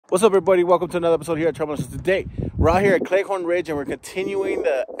What's up, everybody? Welcome to another episode here at Travel. Today, we're out here at Cleghorn Ridge and we're continuing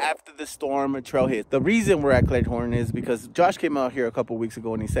the after the storm trail hit. The reason we're at Cleghorn is because Josh came out here a couple weeks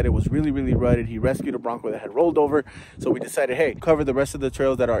ago and he said it was really rutted. He rescued a bronco that had rolled over. So we decided, hey, cover the rest of the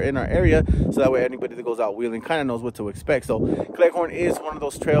trails that are in our area so that way anybody that goes out wheeling kind of knows what to expect. So Cleghorn is one of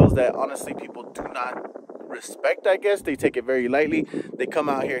those trails that honestly people do not respect, I guess. They take it very lightly. They come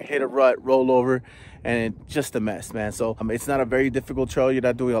out here, hit a rut, roll over, and it's just a mess, man. So it's not a very difficult trail. You're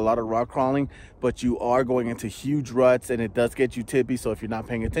not doing a lot of rock crawling, but you are going into huge ruts and it does get you tippy. So if you're not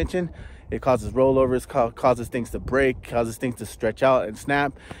paying attention, it causes rollovers, causes things to break, causes things to stretch out and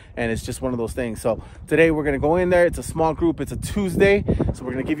snap, and it's just one of those things. So today we're gonna go in there. It's a small group, it's a Tuesday, so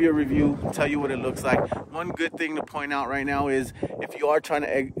we're gonna give you a review, tell you what it looks like. One good thing to point out right now is if you are trying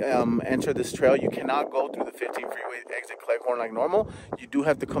to enter this trail, you cannot go through the 15 freeway exit Cleghorn like normal. You do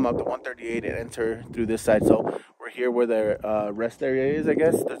have to come up to 138 and enter through this side. So we're here where the rest area is, I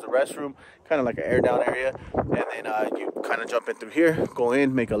guess. There's a restroom, kind of like an air down area, and then you kind of jump in through here, go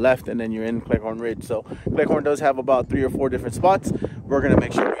in, make a left, and then you're in Cleghorn Ridge. So Cleghorn does have about 3 or 4 different spots. We're gonna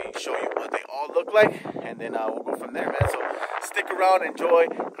make sure we show you what they all look like, and then we'll go from there, man. So stick around, enjoy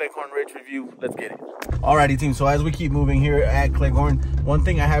Cleghorn Ridge review. Let's get it. Alrighty, team. So as we keep moving here at Cleghorn, one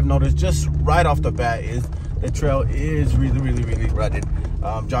thing I have noticed just right off the bat is the trail is really rutted.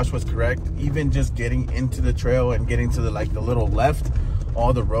 Josh was correct. Even just getting into the trail and getting to the little left,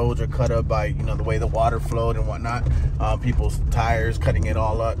 all the roads are cut up by, you know, the way the water flowed and whatnot. People's tires cutting it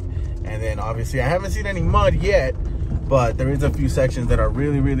all up. And then obviously I haven't seen any mud yet, but there is a few sections that are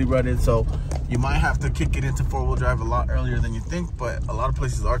really rutted. So you might have to kick it into 4-wheel drive a lot earlier than you think, but a lot of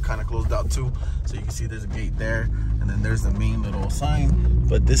places are kind of closed out too. So you can see there's a gate there, and then there's the main little sign,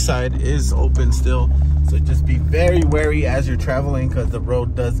 but this side is open still. So just be very wary as you're traveling, because the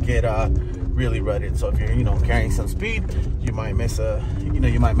road does get really rutted. So if you're, you know, carrying some speed, you might miss a,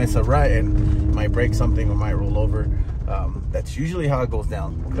 you might miss a rut and you might break something or might roll over. That's usually how it goes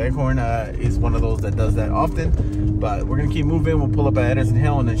down. Cleghorn is one of those that does that often, but we're gonna keep moving. We'll pull up at Edison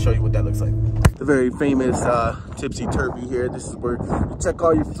Hill and then show you what that looks like. The very famous Tipsy Turvy here. This is where you check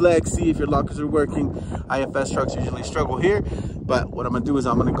all your flags, see if your lockers are working. IFS trucks usually struggle here, but what I'm gonna do is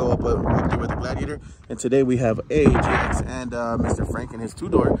I'm gonna go up there with the Gladiator, and today we have AJX and Mr. Frank and his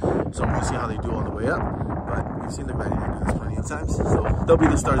 2-door, so we'll see how they do all the way up. But we've seen the Gladiator do this plenty of times, so they'll be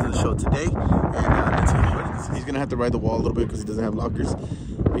the stars of the show today. And let's get ready. He's gonna have to ride the wall a little bit because he doesn't have lockers,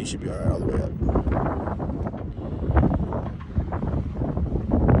 but he should be all right all the way up.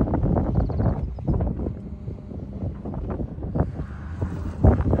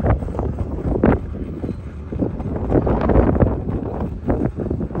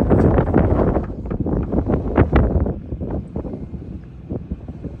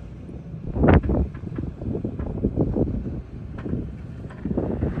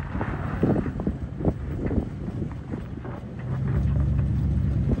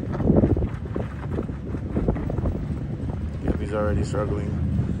 He's already struggling.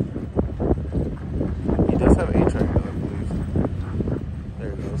 He does have a track though, I believe.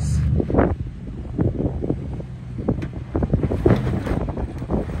 There it goes.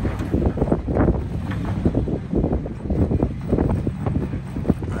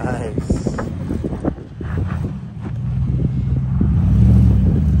 Nice.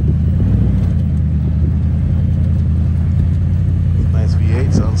 Nice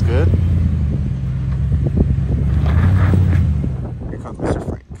V8, sounds good.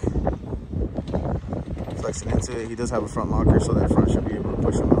 Into it. He does have a front locker, so that front should be able to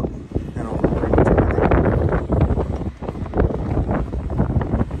push him out and over pretty much everything.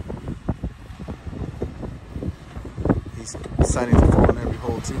 He's deciding to fall in every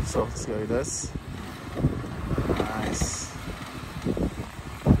hole too, so let's see how he does. Nice.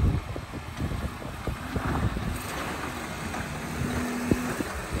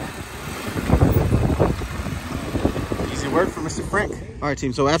 Easy work for Mr. Frank. All right,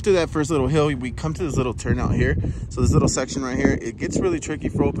 team, so after that first little hill, we come to this little turnout here. So this little section right here, it gets really tricky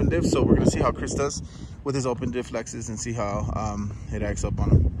for open diff. So we're gonna see how Chris does with his open diff Lexus and see how it acts up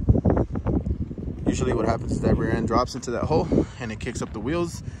on him. Usually what happens is that rear end drops into that hole and it kicks up the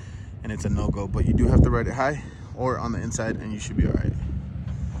wheels and it's a no-go, but you do have to ride it high or on the inside and you should be all right.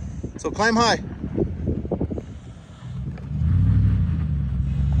 So climb high.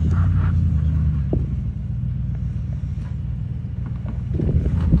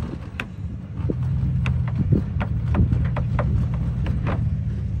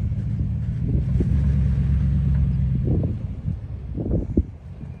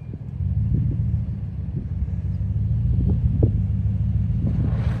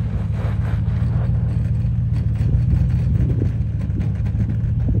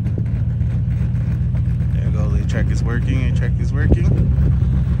 check is working, a check is working.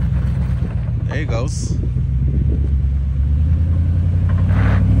 There he goes.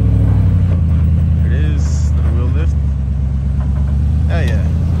 There it is, little wheel lift. Oh yeah.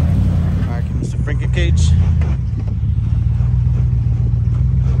 Alright, Mr. Franken cage.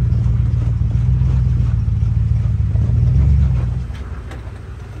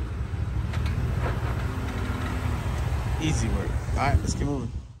 Easy work. Alright, let's keep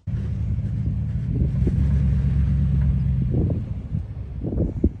moving.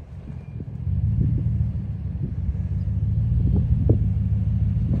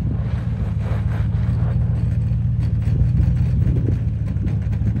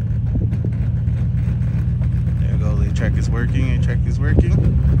 There goes, the check is working, a check is working.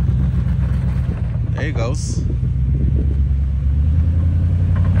 There he goes.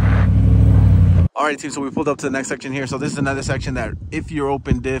 Alright team, so we pulled up to the next section here. So this is another section that if you're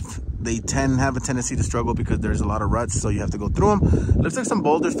open diff, they have a tendency to struggle because there's a lot of ruts, so you have to go through them. Looks like some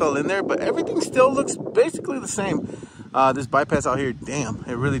boulders fell in there, but everything still looks basically the same. This bypass out here, damn,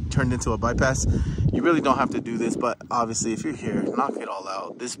 it really turned into a bypass. You really don't have to do this, but obviously if you're here, knock it all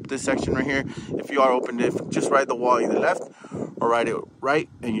out. This section right here, if you are open diff, just ride the wall either left or ride it right,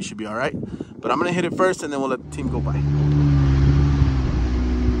 and you should be all right. But I'm gonna hit it first, and then we'll let the team go by.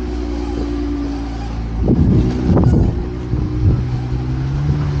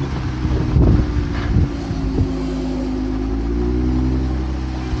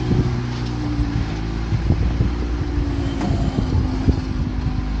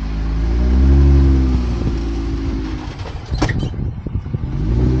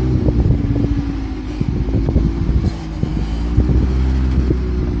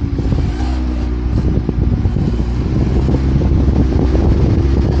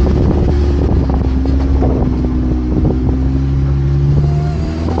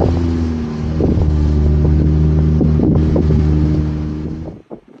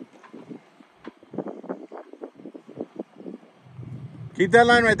 Keep that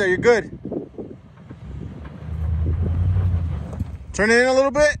line right there, you're good. Turn it in a little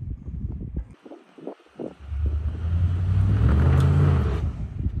bit.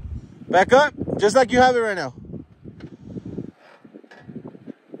 Back up, just like you have it right now.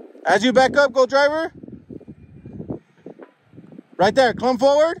 As you back up, go driver. Right there, come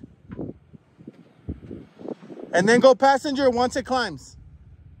forward. And then go passenger once it climbs.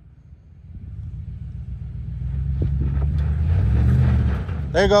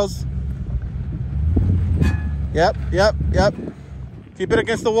 There it goes. Yep, yep, yep. Keep it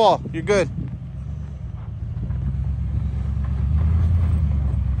against the wall. You're good.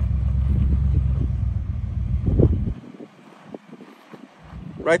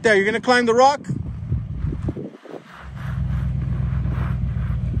 Right there. You're going to climb the rock.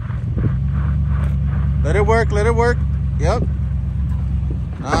 Let it work. Let it work. Yep.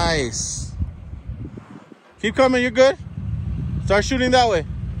 Nice. Keep coming. You're good. Start shooting that way.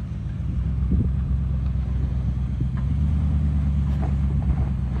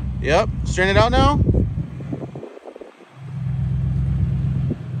 Yep. Straighten it out now.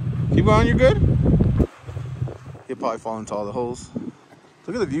 Keep going. You're good. He'll probably fall into all the holes.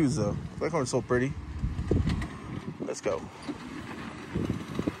 Look at the views though. Cleghorn's so pretty. Let's go.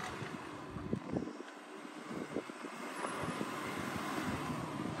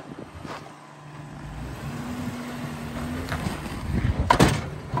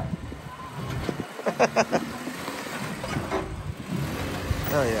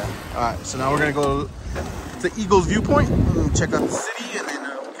 Oh yeah. All right, so now we're gonna go to Eagle's Viewpoint and check out the city, and then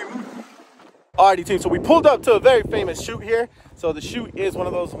keep moving. Alrighty team, so we pulled up to a very famous chute here. So the chute is one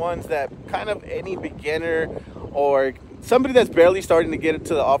of those ones that kind of any beginner or somebody that's barely starting to get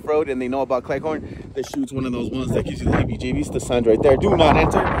into the off-road and they know about Cleghorn, the chute's one of those ones that gives you the heebie-jeebies. The sign's right there, do not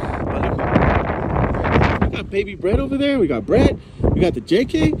enter. But look, we got baby Brett over there, we got Brett, we got the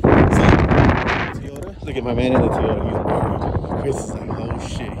JK. So, Toyota. Look at my man in the Toyota, he's worried. Chris is like, oh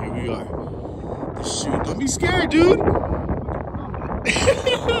shit, here we are. The chute, don't be scared, dude. But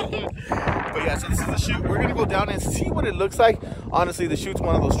yeah, so this is the chute. We're gonna go down and see what it looks like. Honestly, the chute's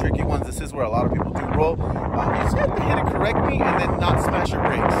one of those tricky ones. This is where a lot of people do roll. You just have to hit it correctly and then not smash your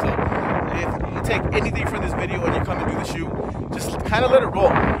brakes. So if you take anything from this video and you come and do the chute, just kind of let it roll.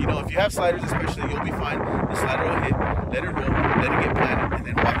 You know, if you have sliders especially, you'll be fine. The slider will hit, let it roll, let it get planted, and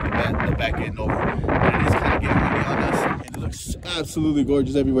then walk the back end over. But it is kind of getting windy on us. It looks absolutely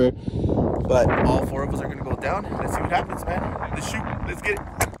gorgeous everywhere. But all four of us are gonna go down. Let's see what happens, man. The chute, let's get it.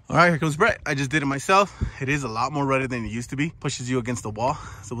 All right, here comes Brett. I just did it myself. It is a lot more rutted than it used to be. Pushes you against the wall.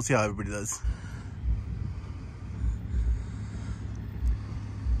 So we'll see how everybody does.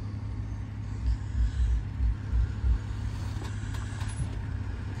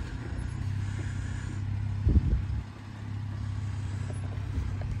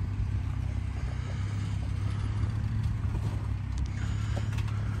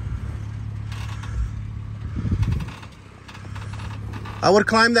 I would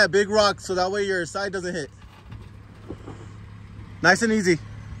climb that big rock so that way your side doesn't hit. Nice and easy.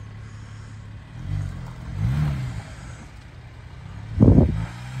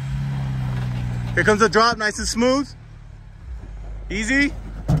 Here comes the drop, nice and smooth. Easy.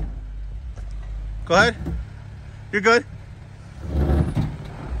 Go ahead. You're good.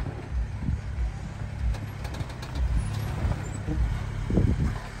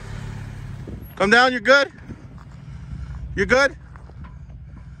 Come down, you're good. You're good.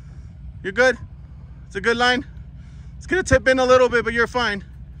 You're good. It's a good line. It's gonna tip in a little bit, but you're fine.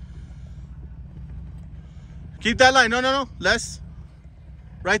 Keep that line. No. Less.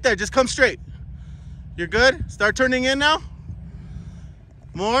 Right there. Just come straight. You're good. Start turning in now.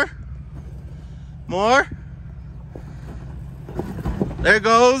 More. More. There it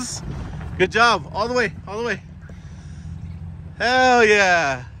goes. Good job. All the way. All the way. Hell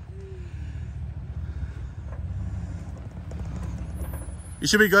yeah. You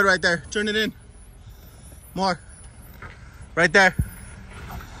should be good right there. Turn it in. More. Right there.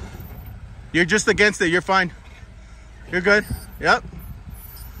 You're just against it. You're fine. You're good. Yep.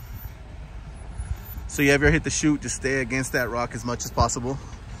 So you ever hit the chute, just stay against that rock as much as possible.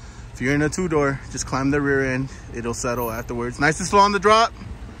 If you're in a two-door, just climb the rear end. It'll settle afterwards. Nice and slow on the drop.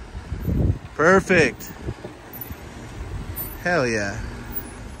 Perfect. Hell yeah.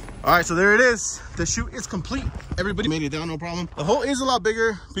 All right, so there it is. The chute is complete. Everybody made it down, no problem. The hole is a lot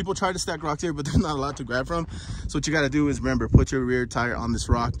bigger. People try to stack rocks here, but there's not a lot to grab from. So what you gotta do is remember, put your rear tire on this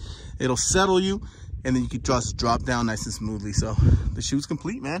rock. It'll settle you, and then you can just drop down nice and smoothly. So the chute's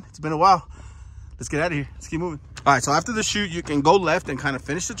complete, man. It's been a while. Let's get out of here. Let's keep moving. All right, so after the chute, you can go left and kind of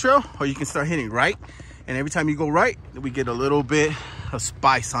finish the trail, or you can start hitting right. And every time you go right, we get a little bit of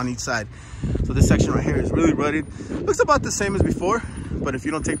spice on each side. So this section right here is really rutted. Looks about the same as before, but if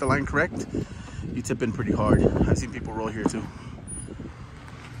you don't take the line correct, you tip in pretty hard. I've seen people roll here too.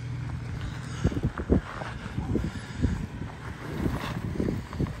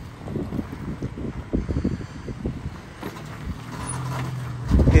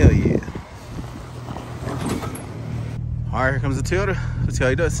 Hell yeah. All right, here comes the Toyota. Let's see how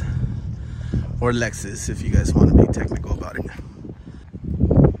he does. Or Lexus, if you guys want to be technical about it.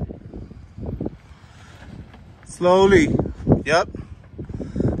 Slowly. Yep.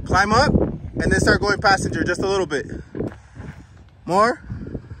 Climb up and then start going passenger just a little bit. More.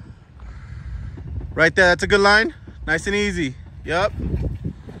 Right there. That's a good line. Nice and easy. Yep.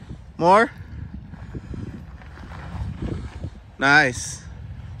 More. Nice.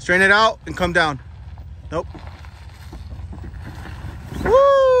 Straighten it out and come down. Nope.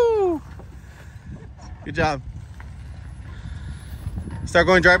 Woo! Good job. Start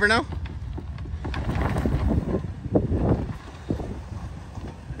going driver now.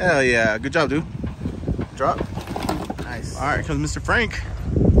 Hell yeah. Good job, dude. Drop. Nice. All right, here comes Mr. Frank.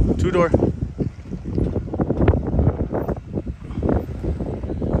 Two-door.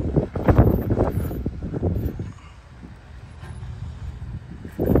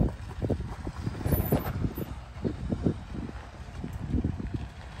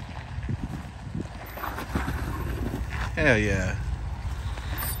 Hell yeah.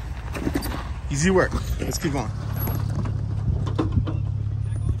 Easy work. Let's keep going.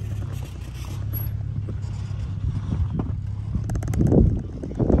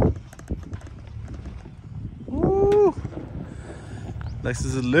 Woo! Lexus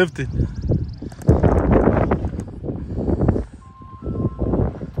is lifted.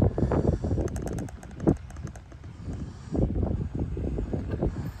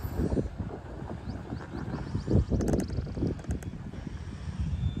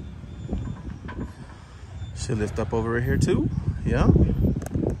 Should lift up over right here too. Yeah.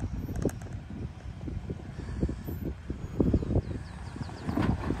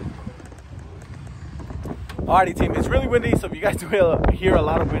 Alrighty team, it's really windy, so if you guys do hear a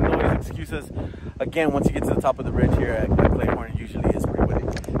lot of wind noise, excuse us. Again, once you get to the top of the ridge here at Cleghorn, it usually is pretty windy.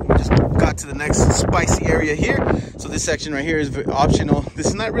 We just got to the next spicy area here. So this section right here is optional. This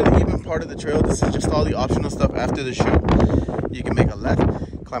is not really even part of the trail. This is just all the optional stuff after the chute. You can make a left,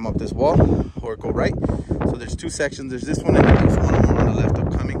 climb up this wall, or go right. So there's two sections. There's this one and there's one more on the left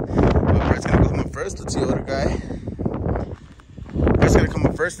upcoming. But Brett's gonna come up first. Let's see the other guy. Brett's gonna come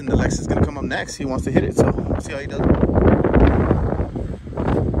up first and the Lexus is gonna come up next. He wants to hit it, so let's see how he does.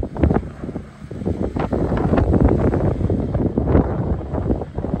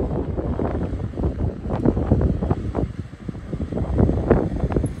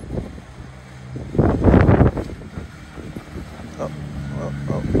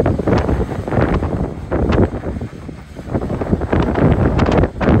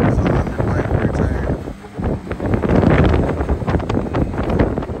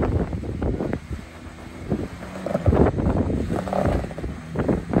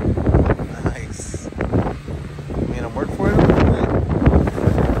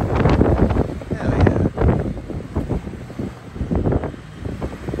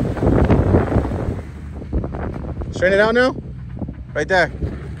 Straighten it out now. Right there.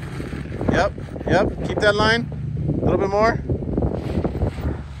 Yep, yep. Keep that line. A little bit more.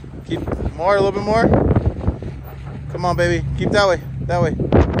 Keep more, a little bit more. Come on, baby. Keep that way. That way.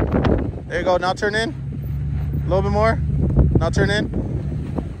 There you go. Now turn in. A little bit more. Now turn in.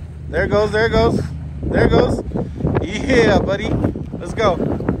 There it goes. There it goes. There it goes. Yeah, buddy. Let's go.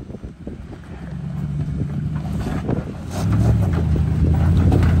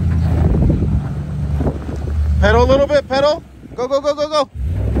 Pedal a little bit. Pedal. Go, go, go, go, go.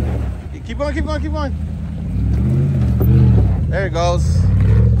 Keep going, keep going, keep going. There it goes.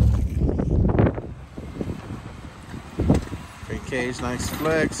 Great cage, nice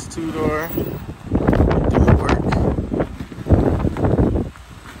flex, two-door. Doing work.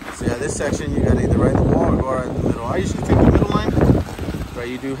 So yeah, this section you gotta either ride the wall or go right in the middle. I usually take the middle line. Right,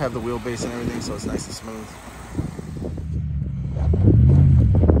 you do have the wheelbase and everything, so it's nice and smooth.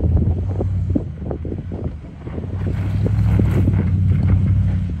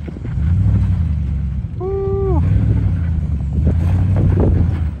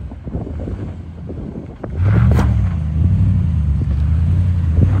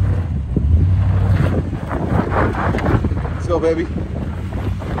 Go, baby.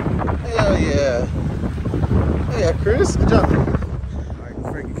 Hell yeah. Hell yeah, Chris. Good job. Alright,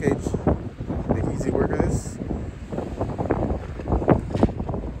 Frankie Cage. Make easy work of this.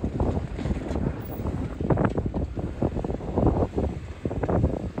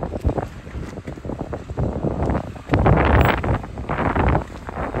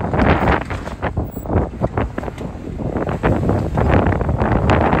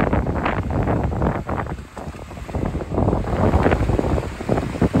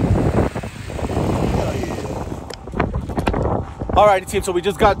 Alrighty, team, so we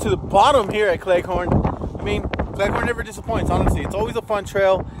just got to the bottom here at Cleghorn. I mean, Cleghorn never disappoints, honestly. It's always a fun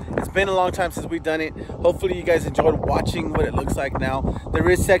trail. It's been a long time since we've done it. Hopefully you guys enjoyed watching what it looks like now. There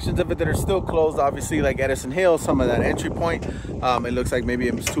is sections of it that are still closed, obviously, like Edison Hill, some of that entry point. It looks like maybe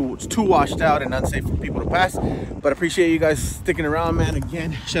it's too washed out and unsafe for people to pass. But I appreciate you guys sticking around, man.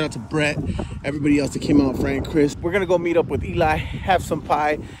 Again, shout out to Brett, everybody else that came out, Frank, Chris. We're gonna go meet up with Eli, have some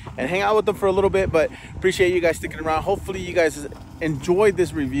pie, and hang out with them for a little bit, but appreciate you guys sticking around. Hopefully you guys enjoyed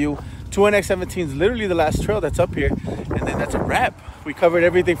this review. 2NX17 is literally the last trail that's up here, and then that's a wrap. We covered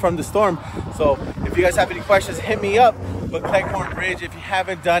everything from the storm. So if you guys have any questions, hit me up. But Cleghorn Ridge, if you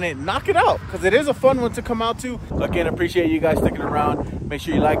haven't done it, knock it out, because it is a fun one to come out to. Again, appreciate you guys sticking around. Make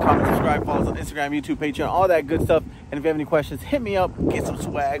sure you like, comment, subscribe, follow us on Instagram, YouTube, Patreon, all that good stuff. And if you have any questions, hit me up, get some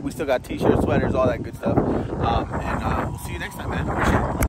swag. We still got t-shirts, sweaters, all that good stuff. We'll see you next time, man. Appreciate it.